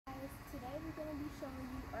going to be showing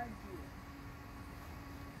you our gear.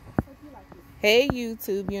 Hope you like it. Hey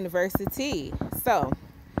YouTube University. So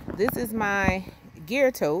this is my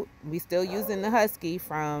gear tote. We still using the Husky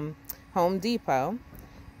from Home Depot.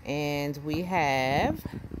 And we have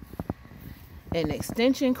an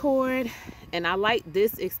extension cord. And I like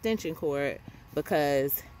this extension cord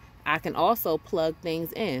because I can also plug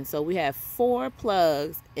things in. So we have 4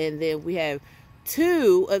 plugs, and then we have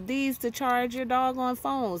 2 of these to charge your doggone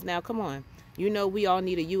phones. Now, come on. You know we all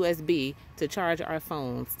need a USB to charge our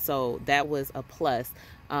phones. So that was a plus.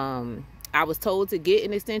 I was told to get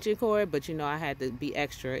an extension cord, but you know I had to be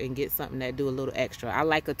extra and get something that do a little extra. I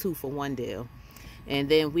like a 2-for-1 deal. And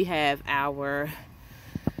then we have our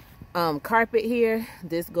carpet here.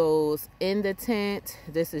 This goes in the tent.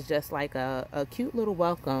 This is just like a cute little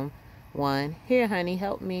welcome one. Here, honey,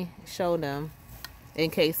 help me show them in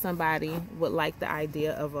case somebody would like the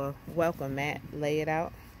idea of a welcome mat. Lay it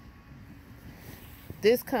out.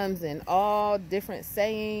 This comes in all different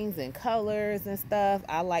sayings and colors and stuff.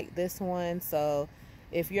 I like this one. So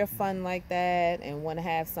if you're fun like that and want to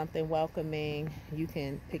have something welcoming, you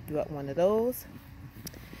can pick you up one of those.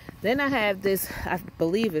 Then I have this, I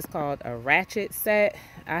believe it's called a ratchet set.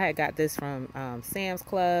 I had got this from Sam's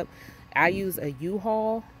Club. I use a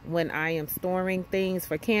U-Haul when I am storing things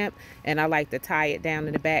for camp, and I like to tie it down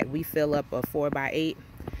in the back. We fill up a 4x8.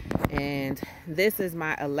 And this is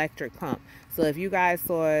my electric pump. So if you guys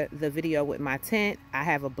saw the video with my tent, I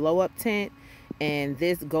have a blow-up tent, and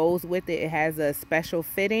this goes with it. It has a special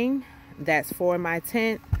fitting that's for my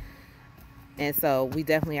tent. And so we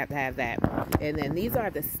definitely have to have that. And then these are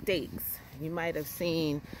the stakes. You might have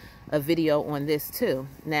seen a video on this too.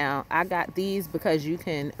 Now, I got these because you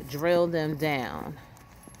can drill them down.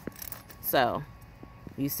 So,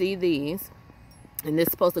 you see these. And this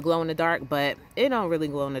is supposed to glow in the dark, but it don't really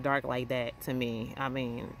glow in the dark like that to me. I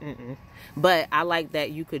mean, But I like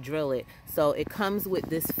that you could drill it. So, it comes with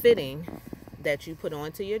this fitting that you put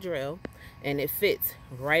onto your drill. And it fits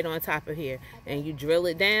right on top of here. And you drill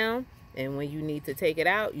it down. And when you need to take it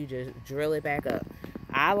out, you just drill it back up.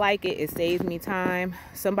 I like it. It saves me time.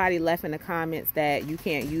 Somebody left in the comments that you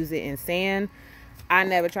can't use it in sand. I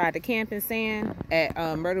never tried to camp in sand at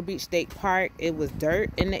Myrtle Beach State Park. It was dirt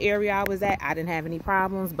in the area I was at. I didn't have any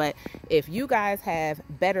problems. But if you guys have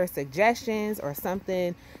better suggestions or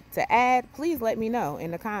something to add, please let me know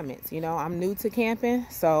in the comments. You know, I'm new to camping,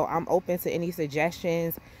 so I'm open to any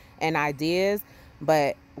suggestions and ideas.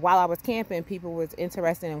 But while I was camping, people was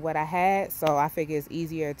interested in what I had. So I figure it's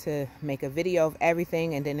easier to make a video of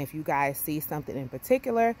everything. And then if you guys see something in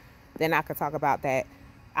particular, then I could talk about that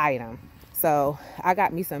item. So I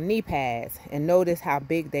got me some knee pads, and notice how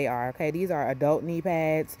big they are. Okay, these are adult knee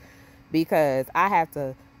pads because I have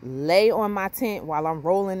to lay on my tent while I'm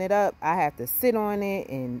rolling it up. I have to sit on it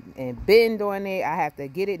and bend on it. I have to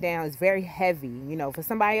get it down. It's very heavy. You know, for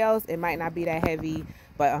somebody else, it might not be that heavy,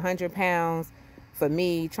 but 100 pounds. For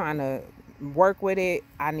me, trying to work with it,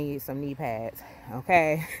 I need some knee pads,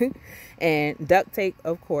 okay? And duct tape,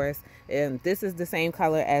 of course. And this is the same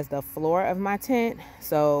color as the floor of my tent.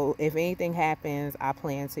 So if anything happens, I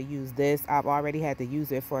plan to use this. I've already had to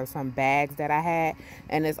use it for some bags that I had.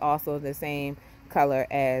 And it's also the same color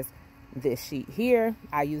as this sheet here.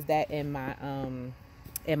 I use that in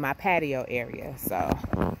my patio area.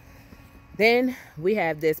 So then we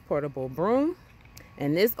have this portable broom.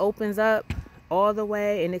 And this opens up all the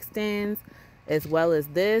way and extends, as well as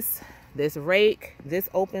this rake. This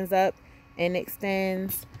opens up and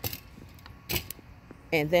extends.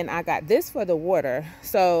 And then I got this for the water.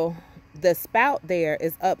 So the spout there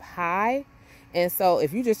is up high, and so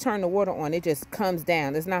if you just turn the water on, it just comes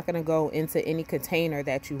down. It's not going to go into any container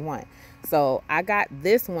that you want. So I got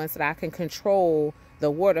this one so that I can control the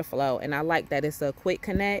water flow, and I like that it's a quick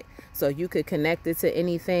connect, so you could connect it to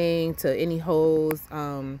anything, to any hose.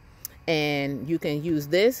 And you can use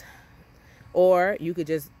this, or you could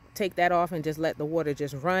just take that off and just let the water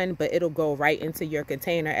just run, but it'll go right into your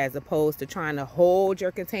container, as opposed to trying to hold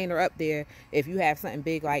your container up there if you have something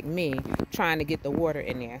big like me trying to get the water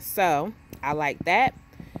in there. So I like that.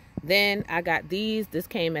 Then I got these. This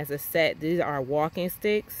came as a set. These are walking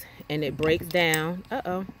sticks, and it breaks down.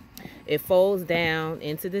 It folds down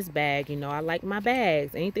into this bag. You know, I like my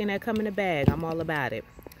bags. Anything that come in a bag, I'm all about it.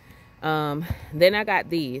 Then I got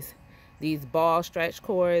these ball stretch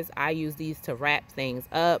cords. I use these to wrap things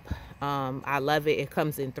up. I love it. It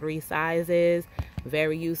comes in 3 sizes.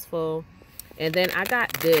 Very useful. And then I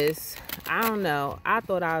got this. I don't know. I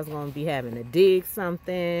thought I was going to be having to dig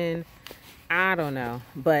something. I don't know.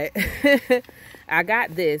 But I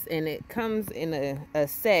got this, and it comes in a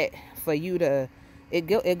set for you to,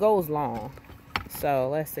 it goes long. So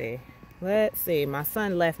let's see. let's see, my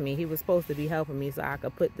son left me. He was supposed to be helping me so I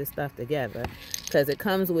could put this stuff together, because it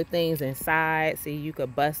comes with things inside. See, you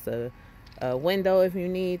could bust a window if you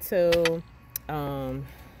need to.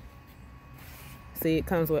 See, it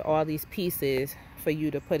comes with all these pieces for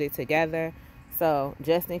you to put it together. So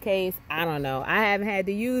just in case, I don't know, I haven't had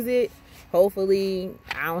to use it. Hopefully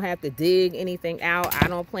I don't have to dig anything out. I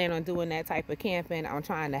don't plan on doing that type of camping. I'm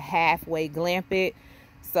trying to halfway glamp it.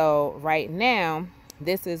 So right now,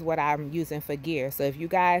 this is what I'm using for gear. So if you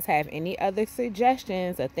guys have any other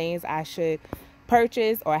suggestions of things I should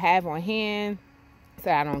purchase or have on hand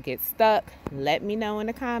so I don't get stuck, let me know in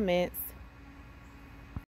the comments.